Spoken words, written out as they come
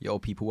Yo,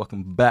 people,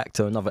 welcome back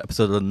to another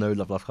episode of the No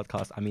Love Love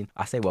podcast. I mean,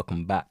 I say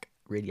welcome back.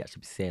 Really, I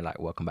should be saying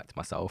like welcome back to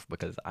myself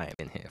because I ain't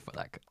been here for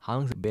like, how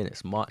long's it been?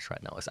 It's March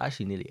right now. It's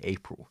actually nearly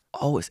April.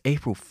 Oh, it's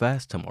April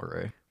 1st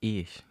tomorrow.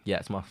 Eesh. Yeah,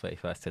 it's March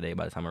 31st today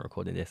by the time I'm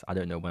recording this. I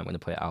don't know when I'm going to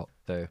put it out.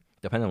 So,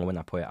 depending on when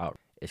I put it out,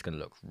 it's going to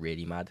look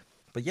really mad.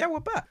 But yeah, we're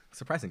back.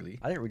 Surprisingly,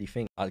 I didn't really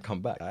think I'd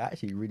come back. I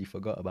actually really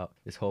forgot about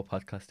this whole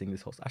podcasting,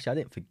 Actually, I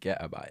didn't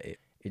forget about it.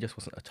 It just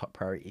wasn't a top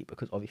priority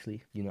because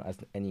obviously, you know, as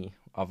any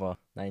other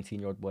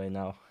 19-year-old boy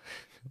now,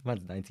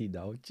 man's 19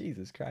 now,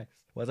 Jesus Christ.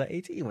 Was I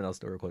 18 when I was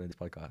still recording this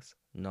podcast?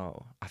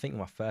 No. I think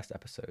my first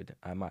episode,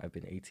 I might have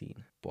been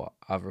 18, but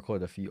I've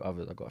recorded a few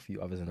others. I've got a few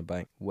others in the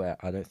bank where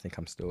I don't think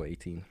I'm still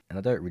 18. And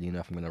I don't really know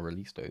if I'm going to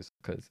release those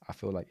because I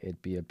feel like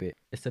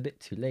it's a bit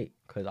too late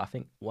because I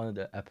think one of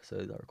the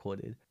episodes I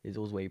recorded is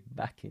all the way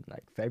back in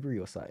like February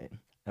or something.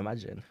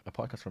 Imagine a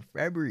podcast from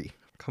February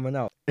coming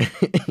out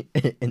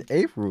in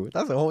April.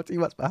 That's a whole 2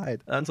 months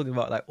behind. And I'm talking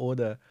about like all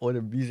the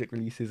music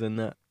releases and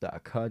that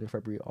occurred in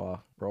February. Oh,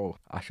 bro,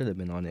 I should have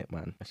been on it,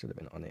 man. I should have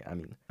been on it. I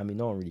mean,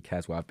 no one really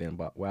cares where I've been,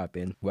 but where I've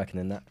been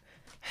working in that.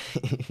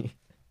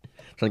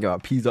 Trying to get my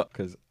P's up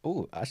because,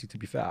 actually, to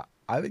be fair,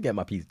 I didn't get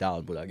my P's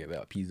down, but I get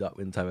my P's up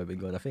in the time I've been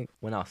going. I think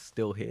when I was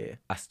still here,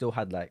 I still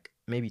had like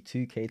maybe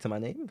 2K to my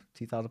name,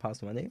 £2,000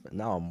 to my name. And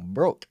now I'm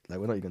broke. Like,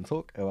 we're not even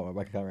talk about my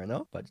bank account right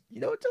now, but you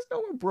know, just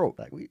know we're broke.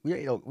 Like, we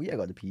ain't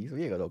got the P's.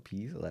 We ain't got no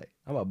P's. Like,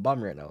 I'm a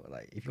bum right now.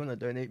 Like, if you want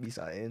to donate me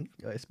something,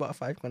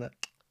 Spotify gonna,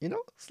 you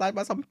know, slide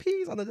by some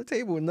P's under the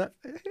table and that,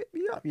 hit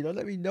me up, you know,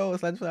 let me know,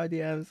 slide for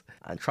DMs.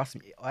 And trust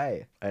me,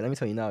 hey, let me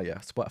tell you now, yeah,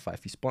 Spotify,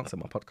 if you sponsor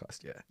my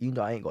podcast, yeah, even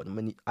though I ain't got the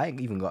money, I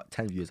ain't even got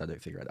 10 viewers, I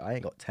don't figure it out. I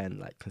ain't got 10,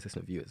 like,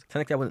 consistent viewers.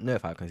 Technically, I wouldn't know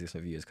if I have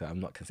consistent viewers because I'm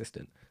not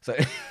consistent. So,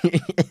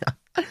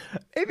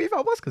 maybe if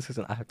I was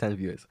consistent, I have 10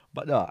 viewers.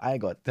 But no, I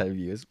ain't got 10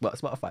 viewers. But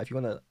Spotify, if you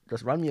want to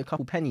just run me a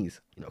couple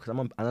pennies, you know,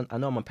 because I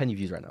know I'm on penny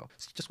views right now.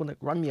 So just want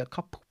to run me a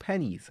couple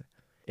pennies,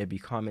 it'd be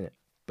calm in it.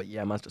 But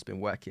yeah, man's just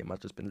been working.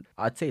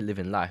 I'd say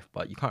living life,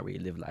 but you can't really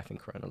live life in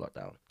Corona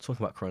lockdown.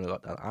 Talking about Corona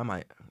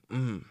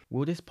lockdown,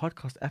 will this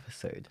podcast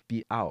episode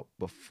be out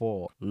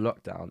before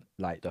lockdown?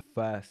 Like the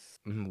first,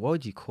 what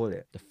would you call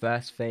it? The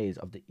first phase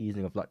of the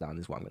easing of lockdown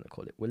is what I'm going to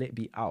call it. Will it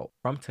be out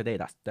from today?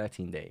 That's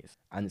 13 days.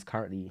 And it's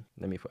currently,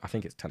 I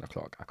think it's 10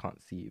 o'clock. I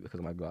can't see because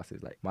of my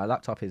glasses. Like my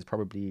laptop is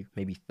probably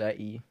maybe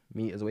 30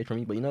 meters away from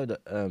me. But you know,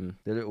 the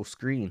little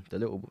screen,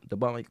 the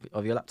bottom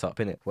of your laptop,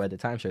 innit, where the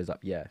time shows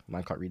up. Yeah,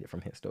 man can't read it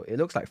from here still. It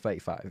looks like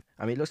 35.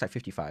 I mean, it looks like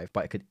 55,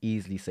 but it could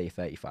easily say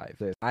 35.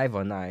 So it's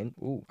either 9.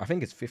 I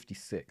think it's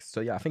 56.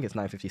 So yeah, I think it's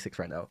 9:56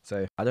 right now.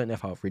 So I don't know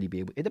if I'll really be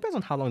able. It depends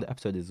on how long the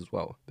episode is as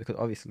well, because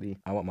obviously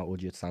I want my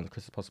audio to sound as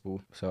crisp as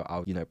possible. So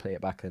I'll, you know, play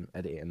it back and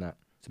edit it and that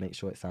to make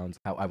sure it sounds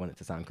how I want it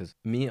to sound. Because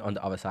me on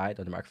the other side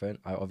of the microphone,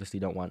 I obviously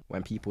don't want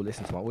when people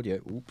listen to my audio.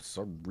 Oops,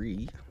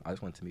 sorry. I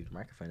just want to move the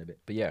microphone a bit.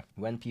 But yeah,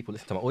 when people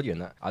listen to my audio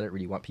and that, I don't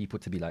really want people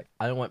to be like,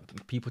 I don't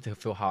want people to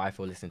feel how I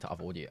feel listening to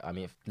other audio. I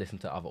mean, listen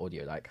to other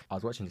audio. Like, I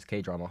was watching this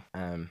K-drama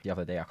the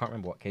other day. I can't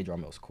remember what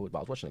K-drama it was called, but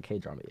I was watching a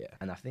K-drama, yeah.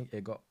 And I think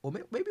it got, or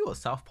maybe it was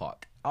South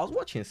Park. I was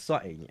watching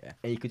something, yeah.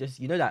 And you could just,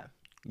 you know that,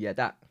 yeah,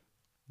 that.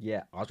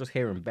 Yeah, I was just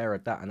hearing bare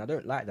at that, and I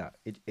don't like that.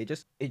 It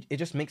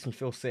just makes me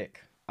feel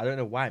sick. I don't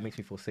know why it makes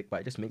me feel sick, but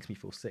it just makes me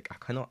feel sick. I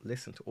cannot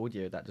listen to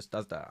audio that just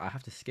does that. I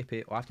have to skip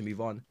it or I have to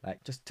move on.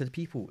 Like, just to the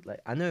people,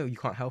 like, I know you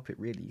can't help it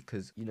really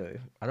because, you know,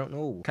 I don't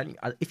know. Can you,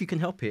 if you can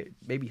help it,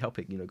 maybe help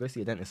it, you know, go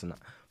see a dentist and that.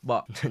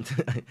 But,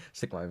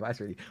 stick my advice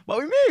really. But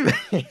we move.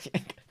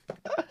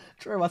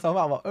 Throwing myself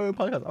out of my own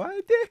podcast. I'm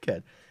a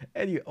dickhead.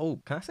 Anyway,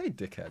 can I say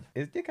dickhead?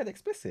 Is dickhead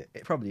explicit?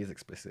 It probably is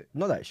explicit.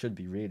 Not that it should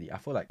be really. I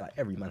feel like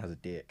every man has a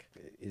dick.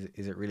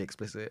 Is it really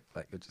explicit?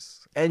 Like, you're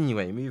just...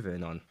 Anyway,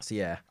 moving on. So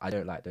yeah, I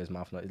don't like those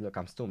mouth noises. Look,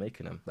 I'm still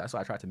making them. That's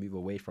why I try to move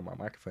away from my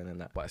microphone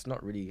and that. But it's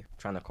not really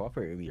trying to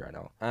cooperate with me right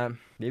now.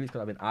 Maybe it's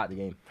because I've been out of the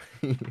game.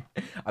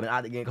 I've been out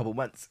of the game a couple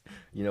months,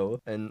 you know,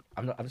 and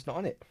I'm just not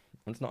on it.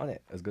 I'm just not on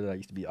it as good as I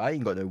used to be. I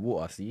ain't got no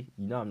water, see?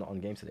 You know I'm not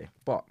on game today.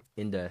 But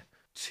in the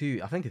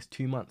I think it's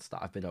 2 months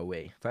that I've been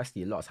away.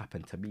 Firstly, a lot's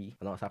happened to me,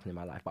 a lot's happened in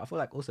my life, but I feel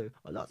like also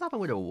a lot's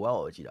happened with the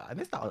world, you know. I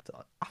missed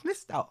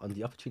out on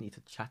the opportunity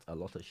to chat a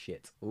lot of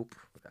shit.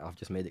 I've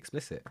just made it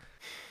explicit.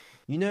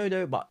 You know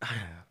though, but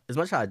as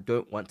much as I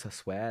don't want to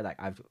swear,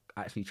 like I've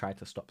actually tried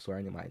to stop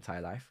swearing in my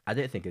entire life, I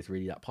don't think it's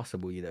really that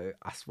possible, you know.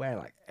 I swear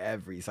like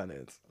every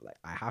sentence. Like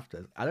I have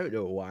to. I don't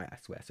know why I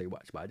swear so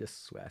much, but I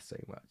just swear so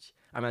much.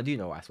 I mean, I do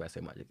know why I swear so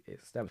much. It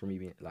stems from me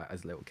being like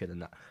as a little kid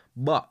and that.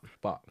 But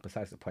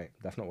besides the point,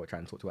 that's not what we're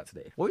trying to talk about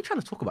today. What are we trying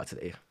to talk about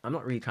today? I'm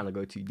not really trying to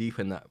go too deep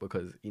in that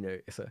because, you know,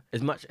 it's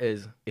as much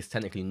as it's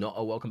technically not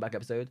a welcome back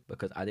episode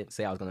because I didn't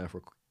say I was gonna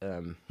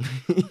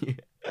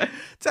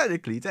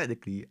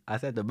technically, I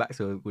said the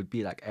maximum would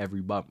be like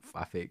every month,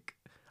 I think.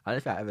 I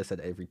don't think I ever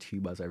said every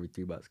 2 months or every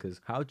 3 months,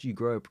 because how do you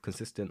grow a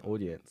consistent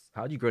audience?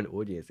 How do you grow an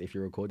audience if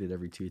you're recorded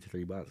every 2 to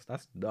 3 months?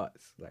 That's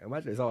nuts. Like,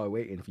 imagine someone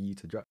waiting for you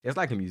to drop. It's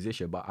like a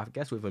musician, but I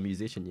guess with a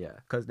musician, yeah,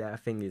 because their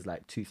thing is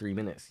like 2-3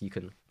 minutes, you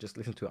can just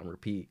listen to it on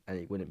repeat and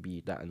it wouldn't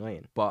be that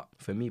annoying. But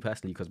for me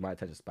personally, because my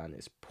attention span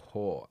is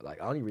poor,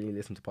 like I only really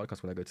listen to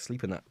podcasts when I go to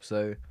sleep and that.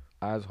 So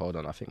As hold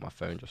on, I think my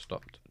phone just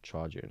stopped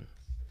charging.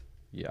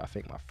 Yeah, I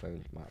think my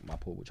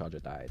portable charger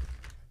died.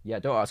 Yeah,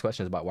 don't ask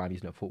questions about why I'm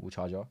using a portable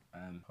charger.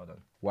 Hold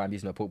on. Why I'm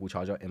using a portable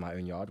charger in my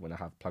own yard when I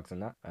have plugs in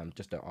that.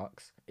 Just don't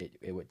ask.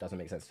 It doesn't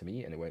make sense to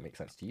me and it won't make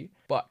sense to you.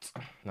 But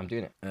I'm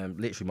doing it.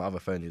 Literally my other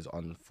phone is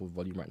on full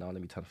volume right now.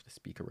 Let me turn off the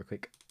speaker real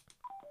quick.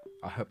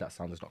 I hope that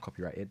sound is not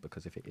copyrighted,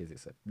 because if it is,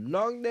 it's a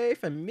long day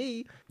for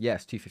me.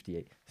 Yes,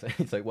 2:58.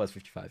 So it was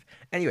 55.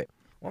 Anyway,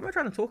 what am I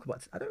trying to talk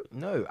about? I don't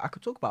know. I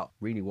could talk about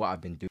really what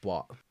I've been doing.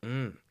 But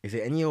is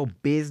it any of your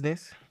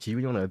business? Do you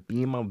really want to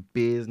be in my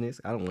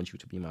business? I don't want you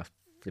to be my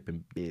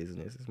flipping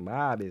business. It's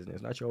my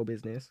business, not your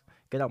business.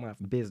 Get out my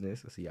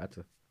business. See, I had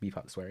to beep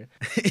out the swearing.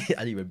 I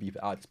didn't even beep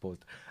it out. I just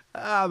paused.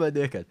 I'm a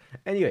dickhead.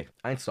 Anyway,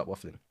 I need to stop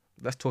waffling.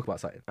 Let's talk about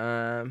something.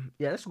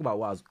 Yeah, let's talk about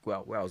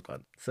where I was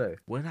gone. So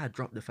when I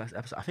dropped the first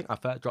episode, I think I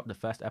first dropped the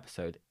first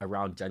episode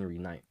around January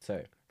 9th.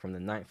 So from the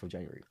 9th of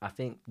January, I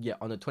think, yeah,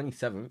 on the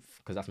 27th,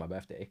 because that's my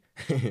birthday,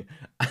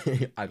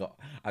 I got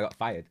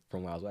fired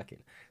from where I was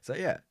working. So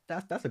yeah,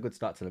 that's a good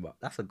start to the month.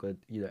 That's a good,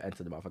 end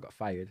to the month. I got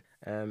fired.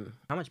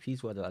 How much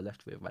peas were that I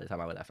left with by the time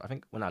I left? I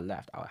think when I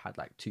left, I had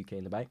like 2K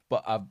in the bank.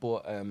 But I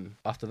bought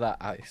after that,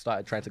 I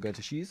started trying to go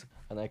into shoes,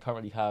 and I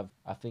currently have,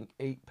 I think,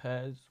 8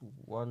 pairs.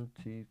 1,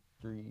 2,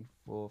 3,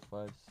 4,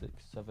 5, 6,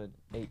 7,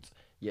 8.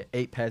 Yeah,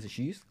 8 pairs of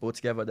shoes.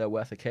 Altogether, they're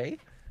worth a K.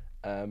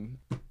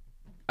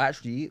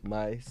 Actually,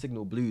 my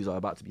Signal Blues are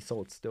about to be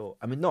sold still.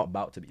 I mean, not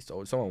about to be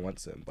sold. Someone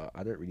wants them, but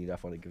I don't really know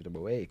if I want to give them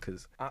away,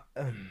 because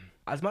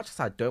as much as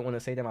I don't want to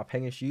say they're my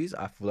Penga shoes,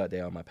 I feel like they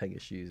are my Penga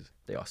shoes.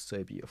 They are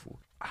so beautiful.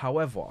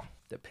 However,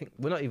 the pink,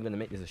 we're not even going to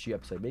make this a shoe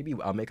episode. Maybe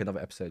I'll make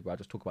another episode where I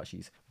just talk about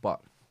shoes.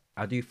 But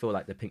I do feel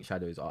like the Pink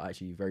Shadows are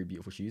actually very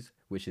beautiful shoes,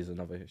 which is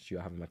another shoe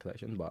I have in my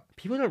collection. But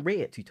people don't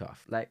rate it too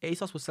tough. Like,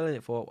 ASOS was selling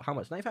it for how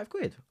much? 95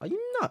 quid? Are you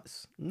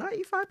nuts?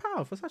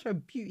 £95 for such a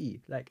beauty.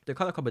 Like, the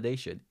color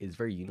combination is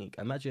very unique.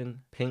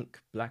 Imagine pink,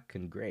 black,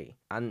 and grey.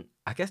 And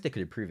I guess they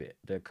could improve it.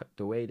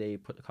 The way they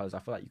put the colors, I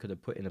feel like you could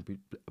have put in I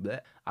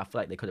feel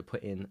like they could have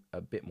put in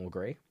a bit more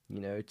grey,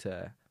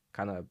 to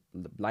kind of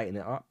lighten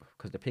it up,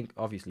 because the pink,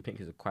 obviously pink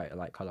is quite a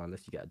light color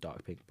unless you get a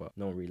dark pink, but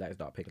no one really likes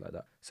dark pink like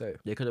that. So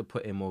they could have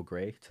put in more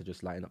grey to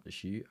just lighten up the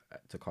shoe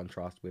to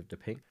contrast with the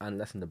pink, and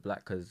lessen the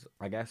black, because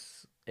I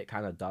guess it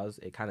kind of does.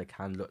 It kind of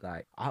can look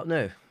like, I don't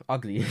know,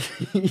 ugly.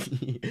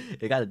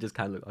 It kind of just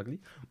can look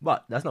ugly,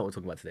 but that's not what we're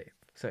talking about today.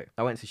 So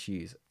I went to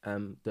shoes.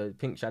 The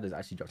Pink Shadows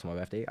actually dropped on my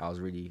birthday. I was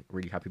really,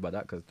 really happy about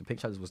that, because the Pink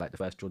Shadows was like the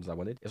first Jordans I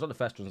wanted. It's not the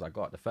first Jordans I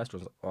got. The first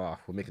Jordans,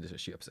 we're making this a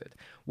shoe episode.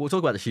 We'll talk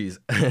about the shoes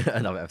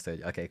another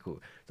episode. Okay, cool.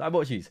 So I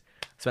bought shoes.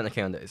 Spent a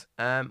K on those.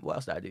 What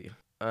else did I do?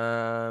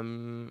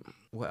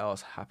 What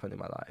else happened in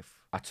my life?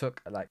 I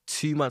took like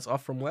 2 months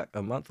off from work,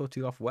 a month or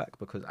 2 off work,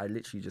 because I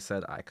literally just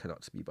said I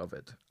cannot be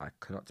bothered. I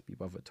cannot be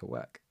bothered to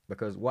work.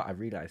 Because what I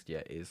realized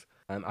is,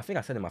 I think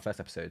I said in my first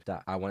episode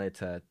that I wanted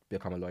to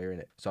become a lawyer in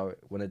it. So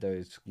one of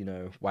those,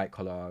 white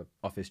collar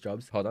office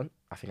jobs. Hold on,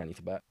 I think I need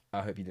to burp.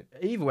 I hope you didn't.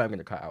 Either way, I'm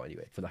gonna cut out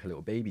anyway. For like a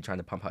little baby trying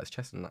to pump out his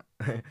chest and that.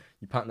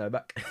 You pump no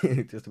back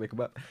just to make him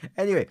burp.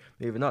 Anyway,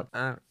 moving on.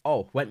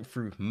 Went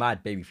through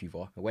mad baby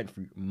fever. I went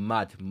through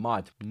mad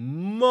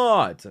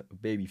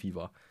baby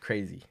fever.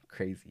 Crazy.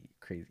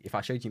 If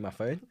I showed you my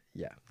phone,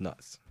 yeah,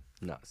 nuts.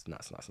 We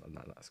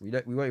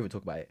won't even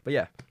talk about it. But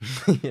yeah,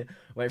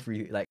 went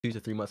through like 2 to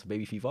 3 months of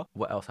baby fever.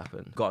 What else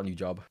happened? Got a new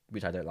job,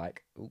 which I don't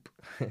like. Oop.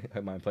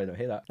 Hope my employer don't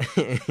hear that.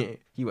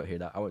 He won't hear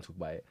that. I won't talk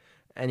about it.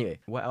 Anyway,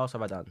 what else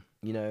have I done?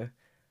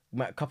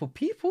 Met a couple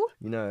people.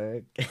 I'm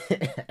gonna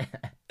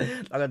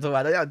talk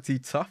about it. I'm too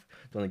tough.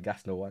 Don't want to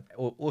gas no one.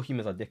 All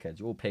humans are dickheads.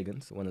 You're all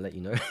pagans. I want to let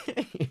you know.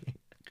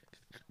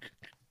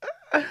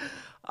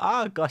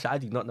 Oh gosh, I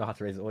do not know how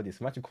to raise an audience.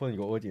 Imagine calling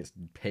your audience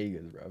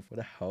pagans, bro. What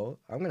the hell?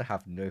 I'm gonna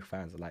have no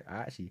fans. Like,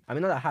 I mean,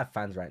 not that I have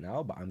fans right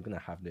now, but I'm gonna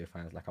have no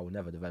fans. Like, I will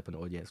never develop an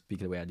audience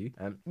speaking the way I do.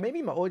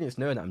 Maybe my audience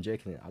know that I'm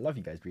joking. I love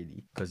you guys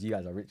really, because you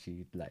guys are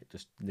literally like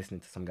just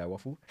listening to some guy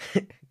waffle.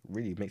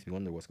 Really makes me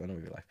wonder what's going on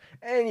with your life.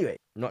 Anyway,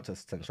 not to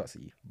send shots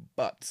at you,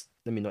 but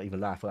let me not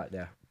even lie. I feel like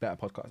they're better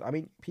podcasts. I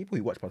mean, people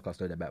who watch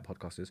podcasts know they're better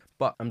podcasters,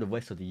 but I'm the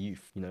voice of the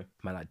youth. Man,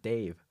 like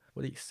Dave.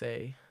 What did he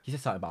say? He said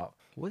something about,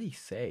 what did he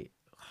say?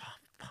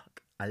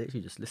 I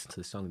literally just listened to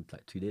the song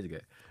like 2 days ago.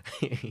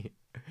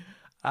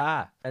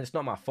 And it's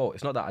not my fault.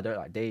 It's not that I don't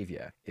like Dave,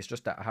 yeah. It's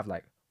just that I have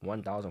like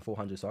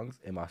 1,400 songs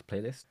in my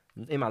playlist,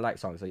 in my like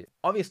songs. So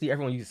obviously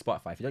everyone uses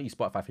Spotify. If you don't use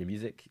Spotify for your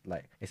music,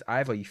 like, it's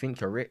either you think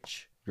you're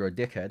rich, you're a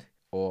dickhead,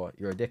 or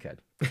you're a dickhead.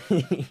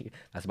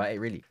 That's about it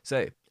really.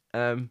 So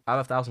I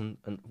have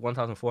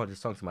 1,400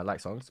 songs in my like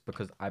songs,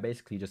 because I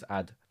basically just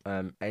add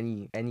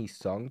any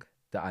song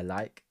that I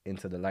like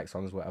into the like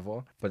songs,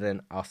 whatever, but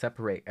then I'll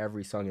separate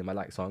every song in my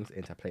like songs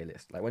into a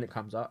playlist. Like, when it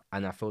comes up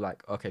and I feel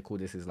like, okay, cool,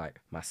 this is like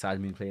my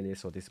sad mood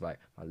playlist, or this is like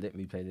my lit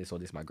mood playlist, or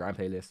this is my grind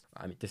playlist.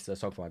 I mean, this is a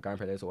song for my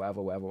grind playlist, or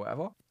whatever.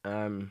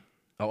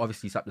 I'll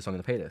obviously slap the song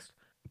in the playlist.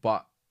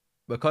 But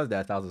because there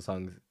are 1,000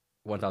 songs,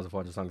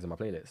 1,400 songs in my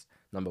playlist,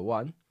 number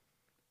one,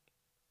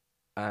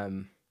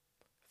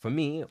 for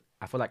me,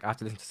 I feel like I have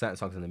to listen to certain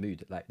songs in the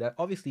mood. Like, there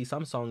obviously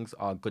some songs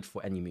are good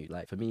for any mood.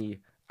 Like, for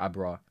me,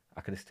 Abra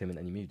I could listen to him in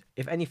any mood.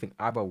 If anything,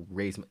 Ibra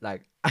raised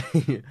like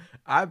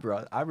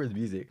Ibra's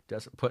music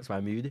just puts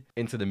my mood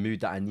into the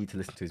mood that I need to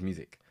listen to his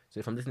music. So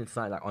if I'm listening to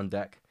something like On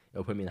Deck,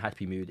 it'll put me in a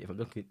happy mood. If I'm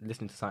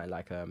listening to something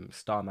like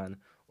Starman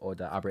or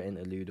the Ibra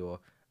interlude or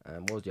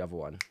what was the other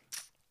one?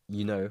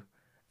 You know,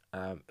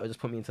 it'll just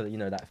put me into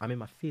that I'm in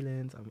my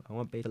feelings. I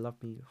want babe to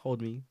love me,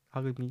 hold me,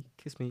 hug me,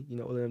 kiss me. You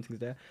know, all of them things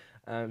there.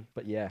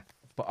 But yeah,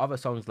 but other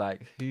songs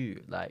like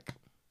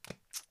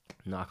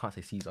no, I can't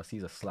say Caesar.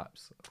 Caesar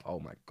slaps. Oh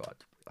my god,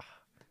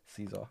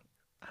 Caesar.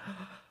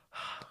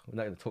 We're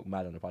not gonna talk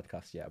mad on the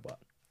podcast yet, but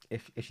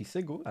if she's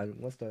single and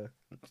wants to,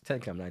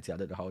 technically I'm 90. I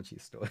don't know how old she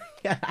is still.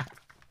 Yeah, that's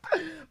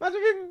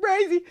fucking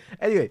crazy.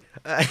 Anyway,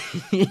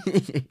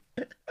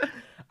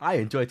 I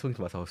enjoy talking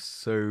to myself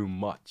so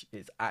much.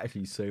 It's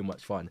actually so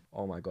much fun.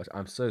 Oh my gosh,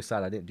 I'm so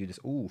sad I didn't do this.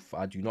 Oof,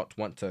 I don't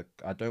want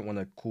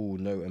to call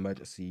no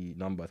emergency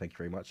number. Thank you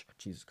very much.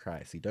 Jesus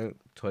Christ. You don't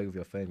toy with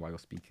your phone while you're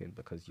speaking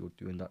because you're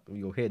doing that.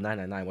 You'll hear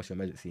 999, what's your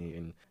emergency?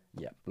 And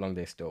yeah, long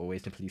day still,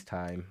 wasting police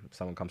time.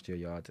 Someone comes to your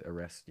yard,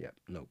 arrest. Yeah,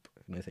 nope.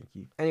 No, thank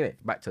you. Anyway,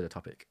 back to the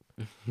topic.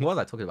 What was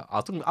I talking about? I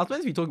was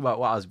meant to be talking about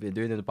what I've been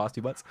doing in the past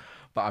 2 months,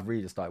 but I've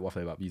really just started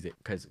waffling about music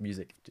because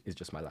music is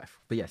just my life.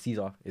 But yeah,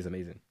 Caesar is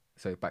amazing.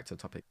 So back to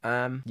the topic.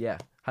 Yeah,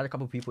 had a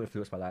couple of people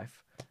influence my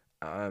life.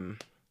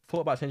 Thought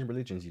about changing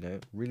religions,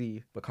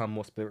 really become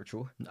more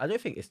spiritual. I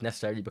don't think it's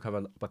necessarily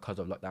because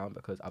of lockdown,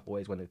 because I've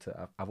always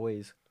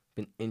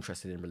been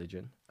interested in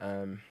religion.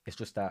 It's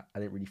just that I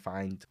didn't really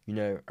find,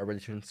 a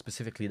religion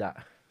specifically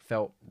that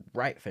felt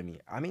right for me.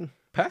 I mean,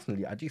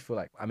 personally, I do feel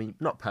like,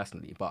 not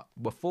personally, but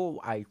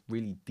before I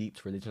really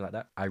deeped religion like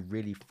that, I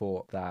really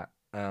thought that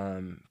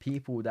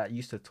people that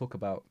used to talk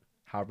about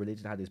how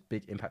religion had this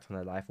big impact on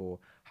their life, or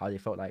how they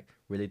felt like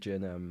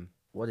religion,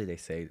 what did they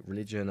say?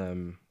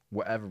 Religion,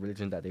 whatever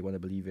religion that they want to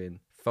believe in,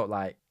 felt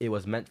like it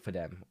was meant for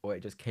them, or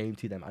it just came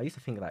to them. I used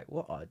to think like,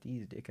 what are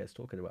these dickheads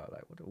talking about?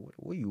 Like,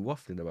 what are you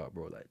waffling about,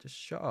 bro? Like, just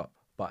shut up.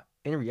 But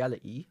in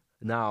reality,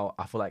 now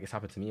I feel like it's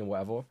happened to me and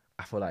whatever.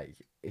 I feel like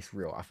it's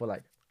real. I feel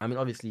like,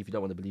 obviously, if you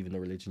don't want to believe in a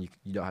religion,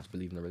 you don't have to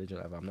believe in a religion.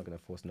 Whatever. I'm not going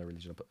to force no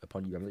religion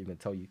upon you. I'm not even going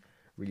to tell you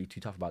really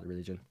too tough about the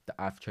religion that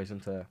I've chosen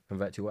to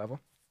convert to, whatever.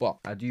 But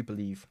I do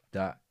believe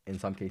that in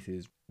some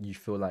cases you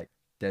feel like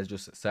there's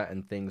just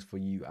certain things for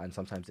you, and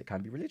sometimes it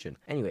can be religion.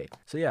 Anyway,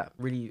 so yeah,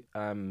 really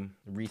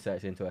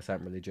research into a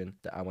certain religion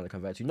that I want to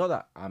convert to. Not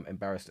that I'm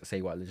embarrassed to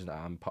say what religion that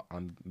I'm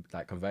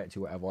like converting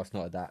to, whatever. It's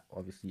not that.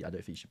 Obviously, I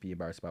don't think you should be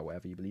embarrassed about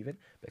whatever you believe in,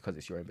 because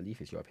it's your own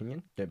belief, it's your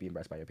opinion. Don't be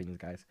embarrassed by your opinions,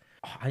 guys.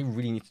 Oh, I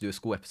really need to do a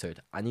school episode.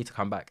 I need to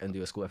come back and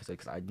do a school episode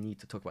because I need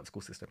to talk about the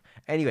school system.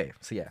 Anyway,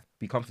 so yeah,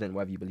 be confident in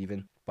whatever you believe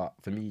in. But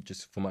for me,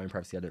 just for my own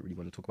privacy, I don't really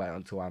want to talk about it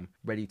until I'm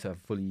ready to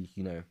fully,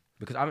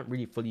 because I haven't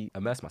really fully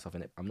immersed myself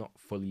in it. I'm not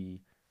fully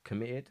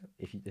committed,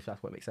 if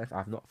that's what makes sense.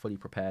 I've not fully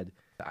prepared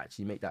to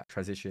actually make that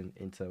transition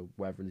into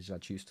whatever religion I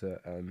choose to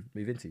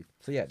move into.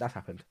 So yeah, that's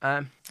happened.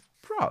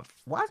 Bruv,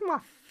 why does my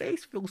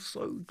face feel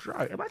so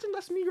dry? Imagine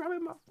that's me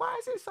rubbing why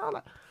does it sound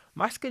like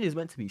my skin is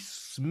meant to be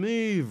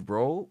smooth,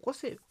 bro?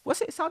 What's it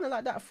sounding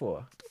like that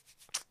for?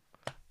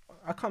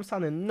 I come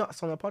sounding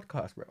nuts on a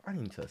podcast, bro. I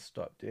need to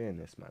stop doing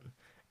this, man.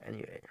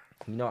 Anyway,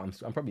 I'm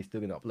probably still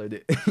gonna upload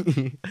it.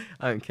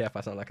 I don't care if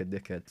I sound like a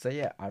dickhead. So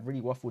yeah, I've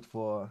really waffled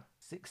for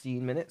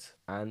 16 minutes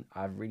and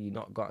I've really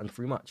not gotten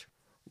through much.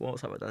 What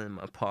else have I done in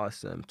my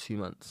past 2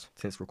 months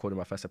since recording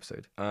my first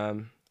episode?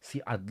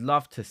 See, I'd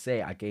love to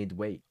say I gained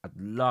weight. I'd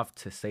love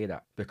to say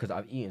that because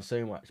I've eaten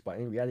so much, but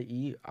in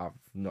reality, I've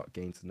not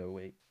gained no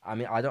weight. I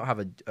don't have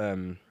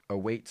a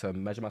weight to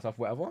measure myself,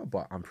 whatever,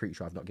 but I'm pretty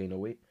sure I've not gained no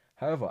weight.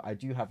 However, I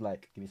do have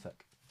give me a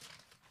sec.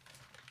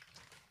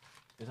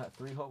 Is that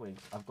 3 hot wings?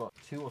 I've got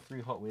 2 or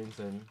 3 hot wings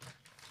and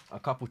a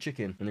couple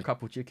chicken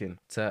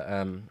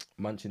to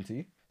munch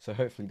into. So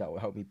hopefully that will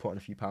help me put on a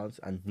few pounds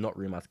and not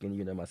ruin my skin,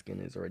 even though my skin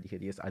is already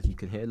hideous, as you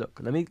can hear. Look,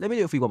 let me do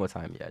it for you one more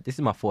time. Yeah, this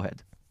is my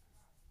forehead.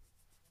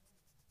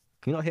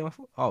 Can you not hear my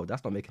forehead? Oh,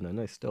 that's not making no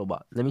noise still,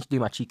 but let me do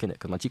my cheek in it,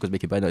 because my cheek was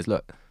making bad noise.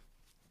 Look.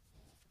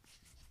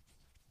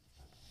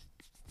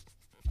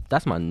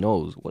 That's my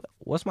nose.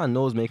 What's my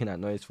nose making that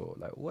noise for?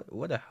 Like,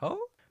 what the hell?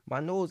 My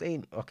nose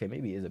ain't... Okay,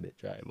 maybe it is a bit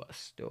dry, but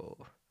still.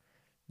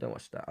 Don't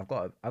watch that. I've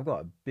got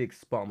a big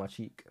spot on my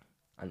cheek,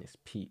 and it's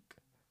peak.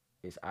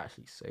 It's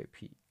actually so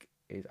peak.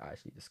 It's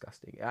actually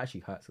disgusting. It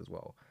actually hurts as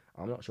well.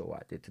 I'm not sure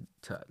what I did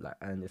to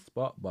earn this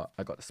spot, but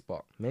I got the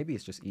spot. Maybe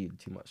it's just eating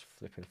too much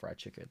flipping fried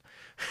chicken.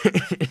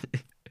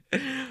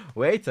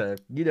 Way to,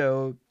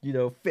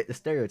 fit the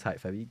stereotype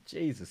for me.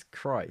 Jesus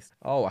Christ.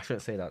 Oh, I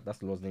shouldn't say that. That's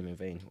the Lord's name in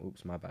vain.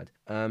 Oops, my bad.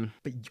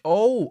 But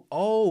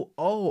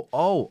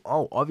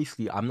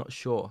obviously, I'm not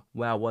sure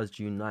where I was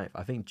June 9th.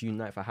 I think June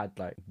 9th I had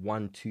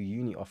 1-2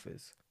 uni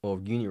offers. Or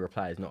uni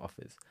replies, not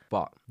offers.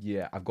 But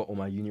yeah, I've got all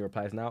my uni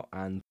replies now,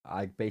 and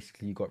I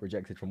basically got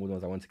rejected from all the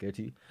ones I wanted to go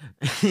to.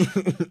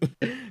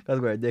 Because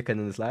we're a dickhead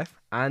in this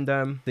life. And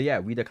so yeah,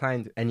 we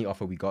declined any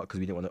offer we got because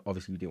we didn't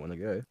want to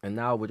go. And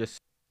now we're just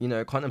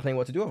contemplating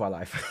what to do with our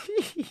life.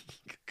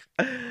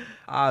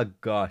 Oh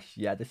gosh,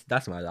 yeah,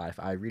 that's my life.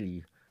 I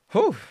really,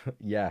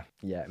 yeah.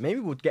 Maybe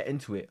we'll get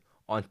into it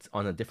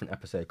on a different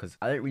episode, because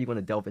I don't really want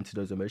to delve into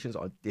those emotions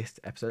on this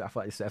episode. I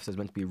feel like this episode is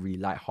meant to be really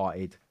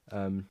light-hearted,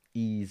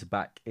 ease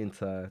back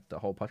into the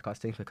whole podcast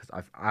thing, because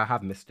I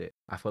have missed it.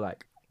 I feel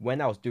like when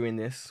I was doing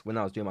my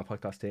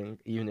podcasting,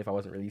 even if I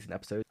wasn't releasing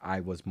episodes, I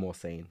was more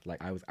sane.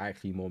 Like, I was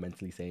actually more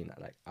mentally sane.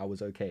 Like, I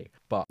was okay.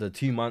 But the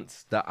 2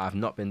 months that I've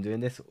not been doing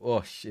this,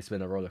 it's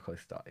been a roller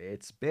coaster.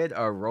 It's been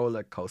a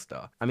roller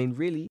coaster. I mean,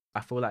 really, I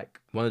feel like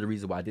one of the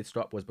reasons why I did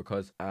stop was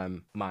because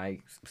my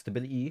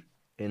stability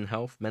in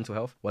mental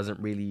health wasn't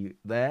really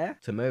there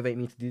to motivate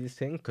me to do this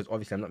thing, because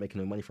obviously I'm not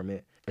making no money from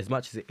it, as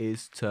much as it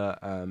is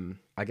to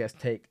I guess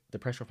take the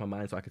pressure off my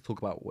mind, so I could talk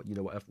about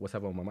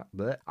whatever on my mind.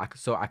 But I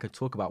could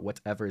talk about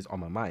whatever is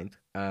on my mind.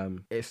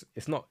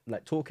 It's not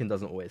like talking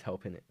doesn't always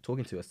help in it.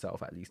 Talking to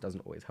yourself at least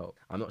doesn't always help.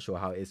 I'm not sure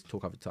how it is to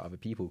talk to other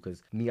people,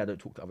 because I don't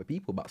talk to other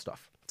people about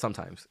stuff.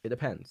 Sometimes it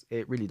depends.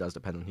 It really does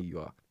depend on who you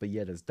are. But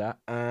yeah, there's that.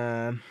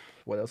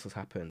 What else has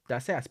happened? Did I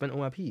say I spent all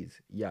my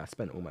P's? Yeah, I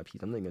spent all my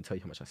P's. I'm not even gonna tell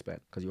you how much I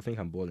spent, because you'll think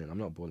I'm balling. I'm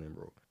not balling,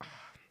 bro.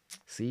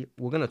 See,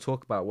 we're gonna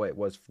talk about what it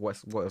was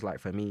like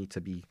for me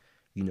to be,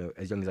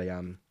 as young as I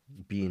am,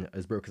 being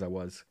as broke as I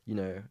was,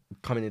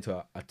 coming into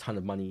a ton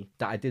of money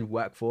that I did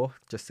work for.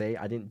 Just say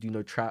I didn't do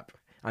no trap.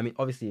 I mean,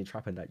 obviously in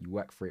trapping that you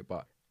work for it,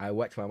 but I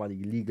worked for my money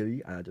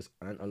legally and I just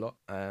earned a lot.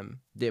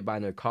 Didn't buy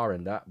no car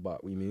in that,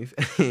 but we moved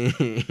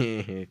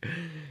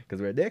because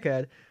we're a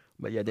dickhead.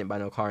 But yeah, didn't buy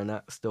no car in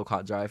that. Still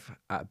can't drive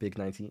at big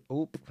 19.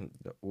 Oop,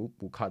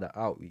 we'll cut that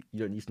out. You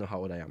don't need to know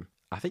how old I am.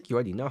 I think you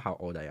already know how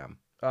old I am.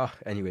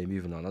 Anyway,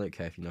 moving on. I don't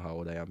care if you know how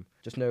old I am.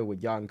 Just know we're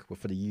young, we're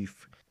for the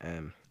youth,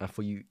 and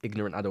for you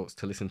ignorant adults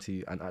to listen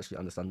to and actually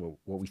understand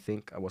what we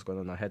think and what's going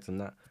on in our heads and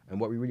that, and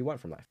what we really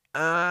want from life.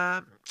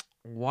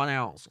 What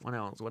else?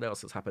 What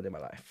else has happened in my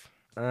life?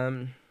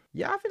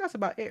 Yeah, I think that's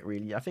about it,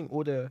 really. I think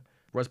all the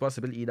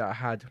responsibility that I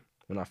had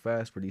when I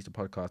first released the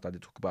podcast, I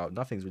did talk about,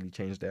 nothing's really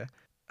changed there.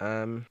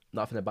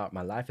 Nothing about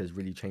my life has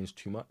really changed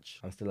too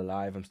much. I'm still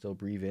alive, I'm still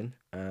breathing.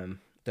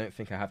 Don't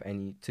think I have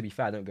any, to be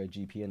fair, I don't go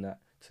GP in that.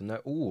 To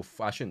know,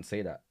 I shouldn't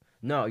say that.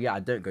 No, yeah,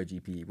 I don't go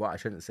GP. What I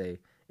shouldn't say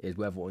is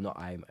whether or not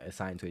I'm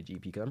assigned to a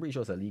GP, because I'm pretty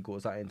sure it's illegal or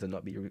something to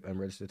not be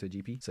registered to a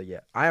GP. So yeah,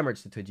 I am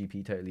registered to a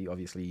GP totally.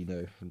 Obviously,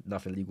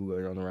 nothing legal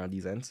going on around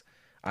these ends.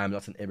 I am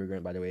not an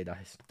immigrant, by the way. That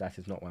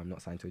is not why I'm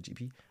not signed to a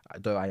GP.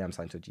 Though I am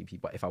signed to a GP,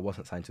 but if I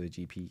wasn't signed to a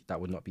GP,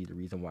 that would not be the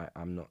reason why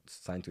I'm not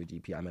signed to a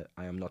GP.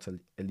 I am not an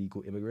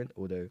illegal immigrant,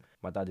 although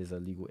my dad is a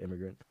legal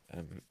immigrant.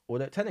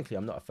 Although technically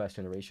I'm not a first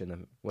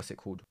generation. What's it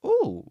called?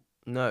 Oh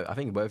no, I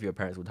think both of your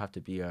parents would have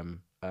to be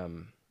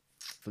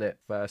flip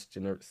first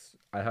generation.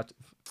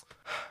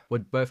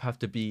 Would both have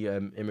to be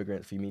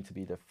immigrants for me to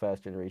be the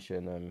first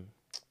generation.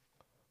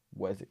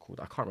 What is it called?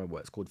 I can't remember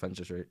what it's called.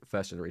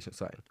 First generation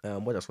something.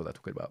 What else was I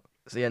talking about?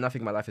 So yeah,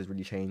 nothing in my life has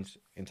really changed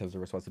in terms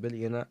of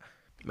responsibility in that.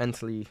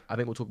 Mentally, I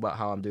think we'll talk about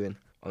how I'm doing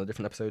on a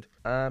different episode.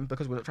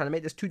 Because we're not trying to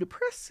make this too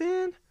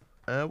depressing.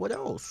 What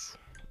else?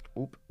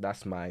 Oop,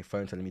 that's my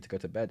phone telling me to go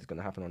to bed. It's going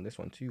to happen on this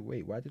one too.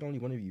 Wait, why did only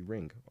one of you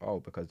ring? Oh,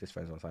 because this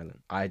phone's on silent.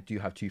 I do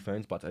have two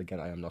phones, but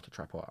again, I am not a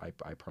trapper.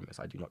 I promise,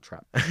 I do not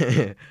trap.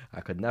 I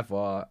could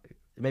never.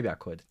 Maybe I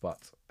could,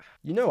 but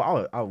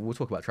we'll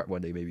talk about trap one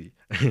day, maybe.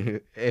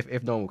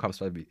 if no one will come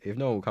stab me,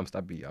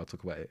 I'll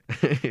talk about it.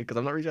 Because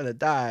I'm not really trying to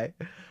die,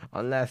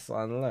 unless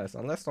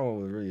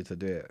someone was really to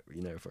do it,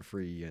 for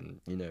free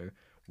and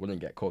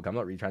wouldn't get caught. I'm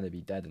not really trying to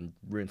be dead and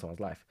ruin someone's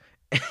life.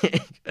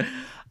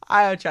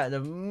 I am trying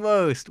the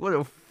most. What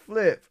a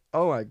flip!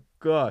 Oh my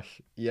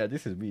gosh, yeah,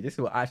 this is me. This is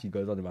what actually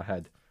goes on in my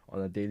head on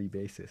a daily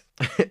basis.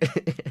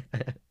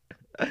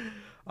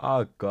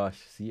 Oh gosh,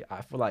 see,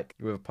 I feel like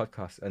with a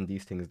podcast and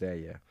these things there,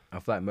 yeah, I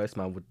feel like most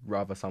man would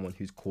rather someone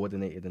who's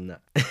coordinated than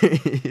that,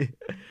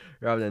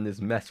 rather than this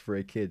mess for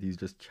a kid who's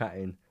just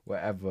chatting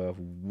whatever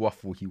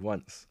waffle he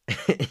wants.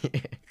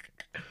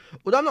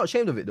 Well, I'm not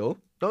ashamed of it though.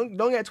 Don't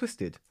get it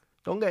twisted.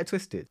 Don't get it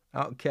twisted.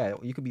 I don't care.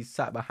 You could be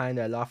sat behind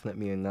there laughing at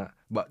me and that.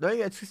 But don't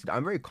get it twisted.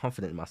 I'm very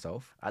confident in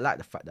myself. I like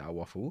the fact that I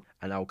waffle,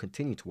 and I will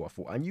continue to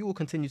waffle. And you will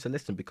continue to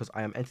listen because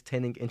I am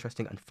entertaining,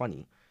 interesting, and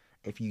funny.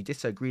 If you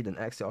disagree, then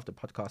exit off the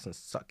podcast and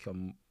suck your...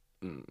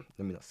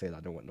 let me not say that.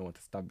 I don't want no one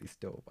to stab me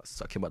still, but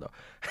suck your mother.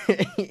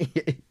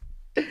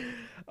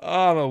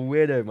 Oh, I'm a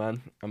weirdo,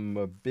 man. I'm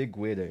a big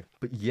weirdo.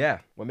 But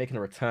yeah, we're making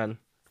a return.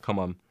 Come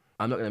on.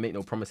 I'm not going to make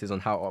no promises on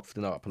how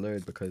often I'll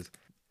upload, because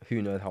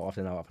who knows how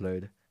often I'll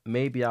upload.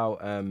 Maybe I'll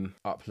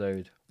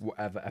upload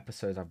whatever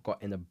episodes I've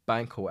got in the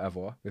bank or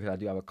whatever, because I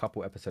do have a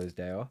couple episodes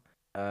there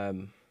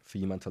for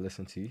you man to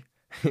listen to.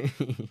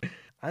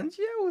 And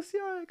yeah, we'll see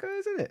how it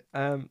goes, isn't it?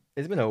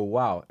 It's been a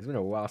while.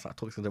 Since I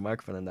talked to the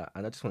microphone and that,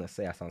 and I just want to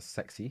say I sound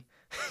sexy.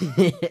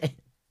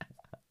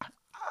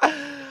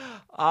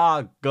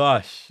 Oh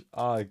gosh.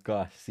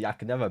 See, I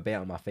could never bear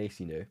on my face,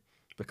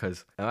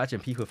 because imagine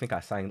people think I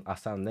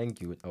sound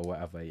languid or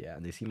whatever, yeah,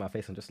 and they see my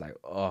face, I'm just like,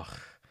 ugh.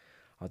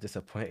 I was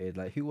disappointed.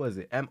 Like, who was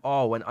it?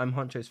 When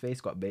Honcho's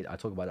face got made, I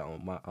talk about it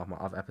on my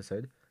other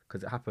episode,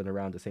 because it happened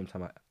around the same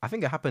time. I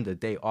think it happened the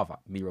day of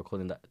me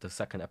recording the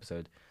second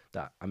episode.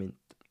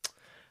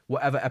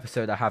 whatever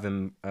episode I have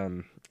in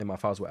my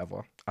files,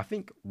 whatever. I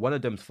think one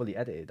of them's fully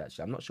edited.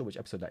 Actually, I'm not sure which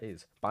episode that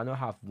is, but I know I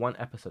have one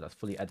episode that's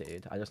fully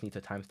edited. I just need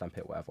to timestamp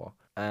it, whatever.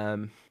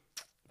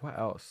 What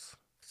else?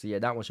 So yeah,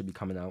 that one should be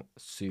coming out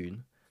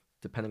soon,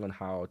 depending on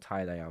how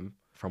tired I am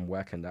from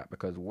work and that,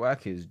 because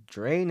work is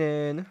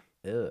draining.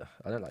 Ugh,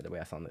 I don't like the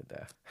way I sounded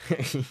there.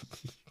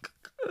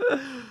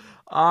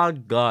 Oh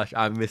gosh,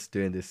 I miss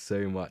doing this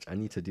so much. I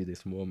need to do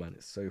this more, man.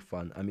 It's so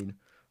fun. I mean,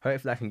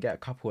 hopefully I can get a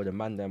couple of the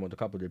man them or the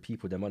couple of the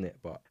people them on it,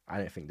 but I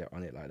don't think they're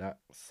on it like that.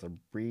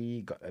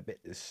 Sabri got a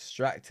bit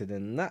distracted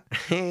in that.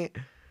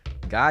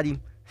 Got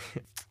him.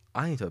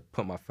 I need to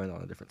put my phone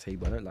on a different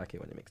table. I don't like it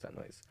when it makes that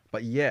noise.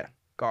 But yeah,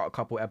 got a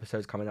couple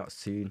episodes coming out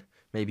soon.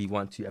 Maybe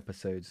 1-2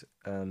 episodes.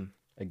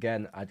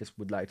 Again, I just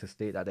would like to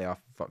state that they are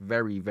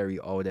very, very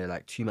old. They're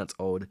like 2 months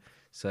old,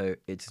 so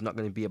it's not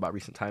going to be about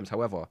recent times.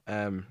 However,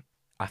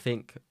 I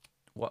think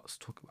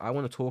I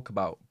want to talk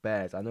about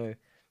bears. I know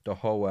the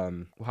whole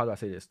how do I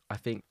say this? I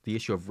think the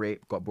issue of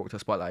rape got brought to the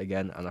spotlight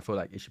again, and I feel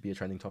like it should be a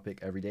trending topic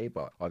every day.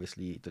 But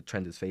obviously, the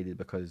trend has faded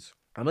because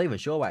I'm not even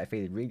sure why it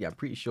faded. Really, I'm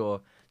pretty sure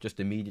just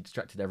the media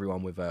distracted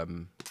everyone with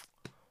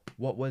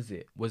what was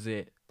it? Was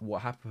it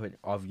what happened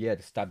of the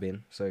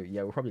stabbing? So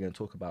yeah, we're probably gonna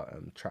talk about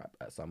trap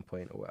at some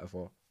point or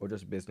whatever, or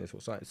just business or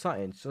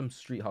something, some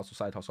street hustle,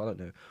 side hustle. I don't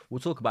know. We'll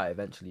talk about it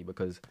eventually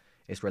because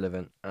it's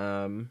relevant.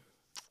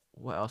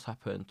 What else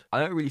happened? I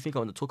don't really think I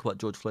want to talk about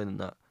George Floyd and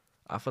that.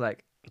 I feel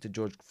like the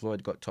George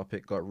Floyd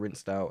got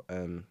rinsed out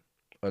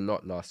a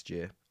lot last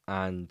year,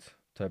 and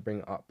to bring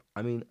it up,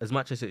 I mean, as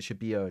much as it should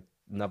be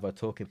another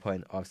talking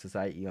point of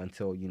society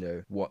until, you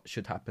know, what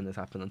should happen has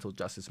happened, until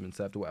justice has been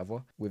served or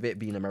whatever, with it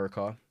being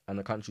America and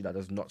a country that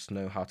does not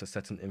know how to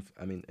set an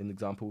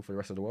example for the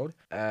rest of the world,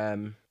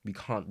 we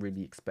can't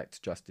really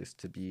expect justice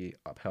to be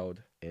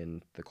upheld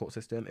in the court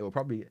system. It will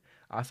probably,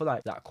 I feel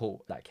like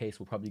that case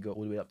will probably go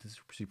all the way up to the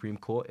Supreme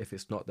Court if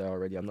it's not there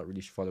already. I'm not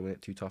really following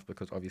it too tough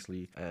because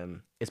obviously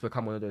it's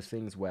become one of those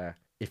things where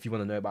if you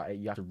want to know about it,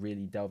 you have to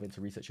really delve into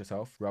research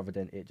yourself rather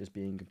than it just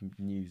being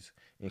news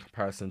in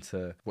comparison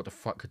to what the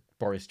fuck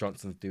Boris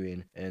Johnson's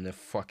doing in the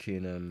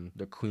fucking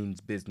the Queen's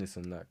business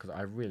and that. Because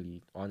I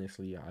really,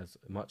 honestly, as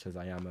much as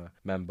I am a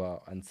member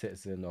and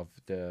citizen of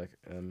the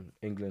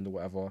England or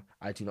whatever,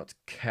 I do not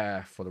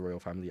care for the royal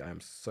family. I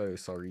am so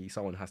sorry.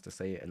 Someone has to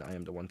say it, and I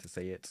am the one to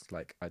say it.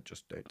 Like, I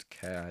just don't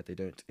care. They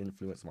don't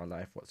influence my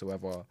life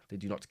whatsoever. They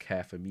do not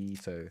care for me,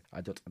 so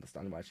I don't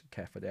understand why I should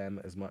care for them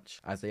as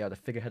much as they are the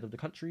figurehead of the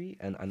country.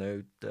 And I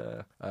know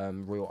the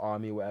royal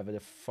army, whatever the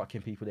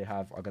fucking people they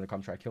have, are gonna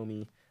come try to kill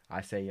me.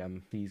 I say,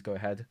 please go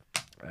ahead.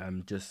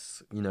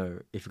 Just, you know,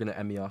 if you're gonna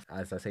end me off,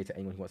 as I say to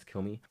anyone who wants to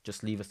kill me,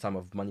 just leave a sum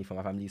of money for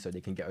my family so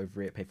they can get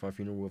over it, pay for my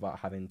funeral without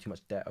having too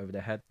much debt over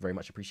their head. Very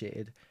much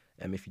appreciated.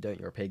 If you don't,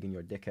 you're a pagan,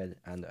 you're a dickhead,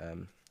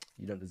 and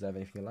you don't deserve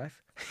anything in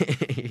life.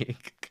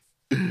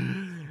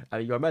 I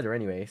mean, you're a murderer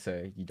anyway,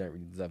 so you don't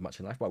really deserve much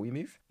in life. But we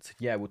move. So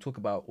yeah, we'll talk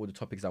about all the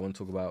topics I want to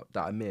talk about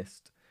that I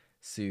missed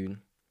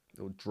soon.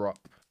 It'll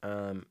drop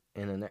in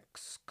the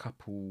next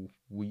couple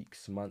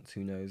weeks, months,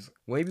 who knows.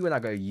 Maybe when I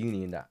go to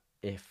uni and that,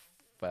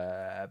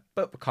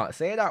 but can't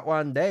say that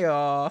one day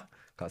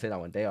can't say that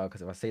one day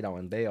because if I say that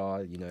one day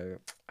you know,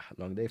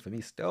 long day for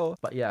me still.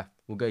 But yeah,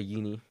 we'll go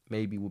uni.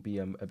 Maybe we'll be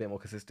a bit more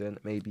consistent.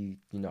 Maybe,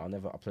 you know, I'll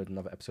never upload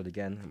another episode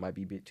again. I might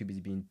be a bit too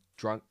busy being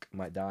drunk,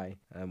 might die,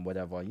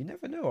 whatever. You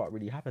never know what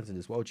really happens in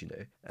this world, you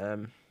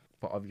know.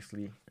 But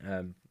obviously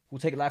we'll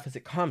take life as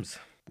it comes.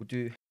 We'll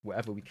do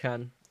whatever we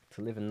can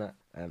to live in that.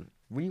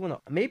 Really wanna,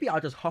 maybe I'll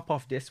just hop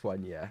off this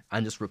one, yeah,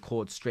 and just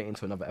record straight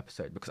into another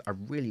episode because I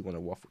really want to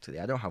waffle today.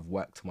 I don't have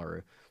work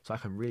tomorrow, so I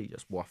can really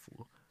just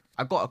waffle.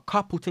 I got a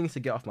couple things to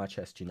get off my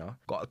chest, you know.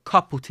 Got a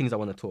couple things I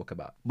want to talk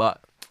about.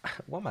 But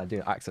what am I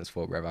doing accents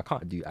for, bro? I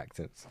can't do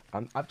accents.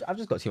 I've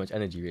just got too much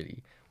energy,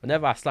 really.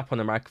 Whenever I slap on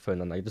the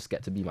microphone and I just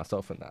get to be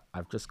myself and that,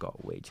 I've just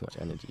got way too much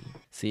energy.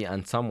 See,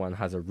 and someone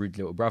has a rude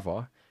little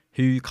brother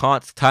who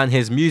can't turn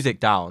his music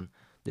down.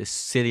 This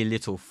silly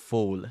little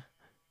fool.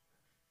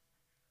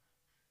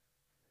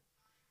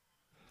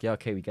 Yeah,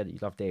 okay, we get it. You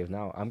love Dave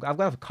now. I'm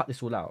gonna have to cut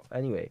this all out.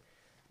 Anyway,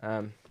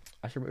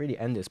 I should really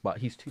end this, but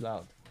he's too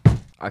loud.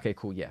 Okay,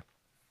 cool, yeah.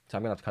 So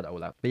I'm gonna have to cut that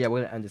all out. But yeah,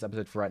 we're gonna end this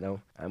episode for right now.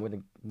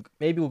 And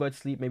maybe we'll go to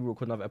sleep, maybe we'll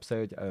record another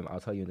episode.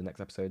 I'll tell you in the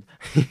next episode.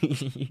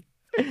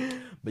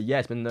 But yeah,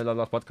 it's been No Love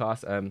Lost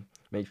podcast.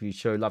 Make sure you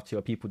show love to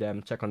your people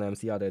them, check on them,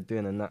 see how they're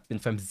doing and that. Been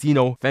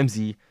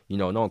Femzy, you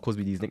know, no one calls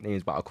me these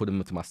nicknames, but I call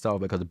them to myself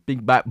because of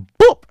big back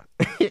boop.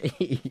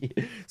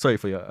 Sorry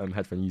for your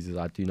headphone users,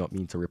 I do not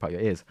mean to rip out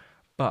your ears.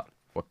 But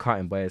we're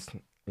cutting, boys.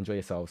 Enjoy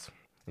yourselves.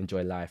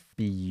 Enjoy life.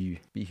 Be you.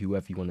 Be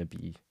whoever you want to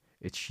be.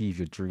 Achieve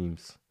your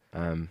dreams.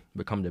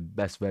 Become the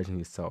best version of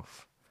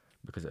yourself.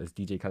 Because as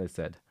DJ Khaled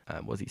said,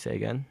 what does he say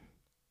again?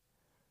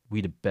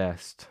 We the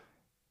best.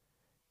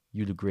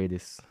 You the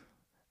greatest.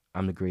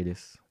 I'm the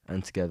greatest.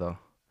 And together,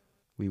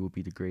 we will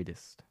be the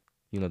greatest.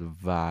 You know the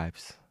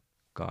vibes.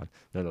 God.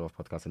 No love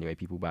podcast anyway,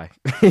 people. Bye.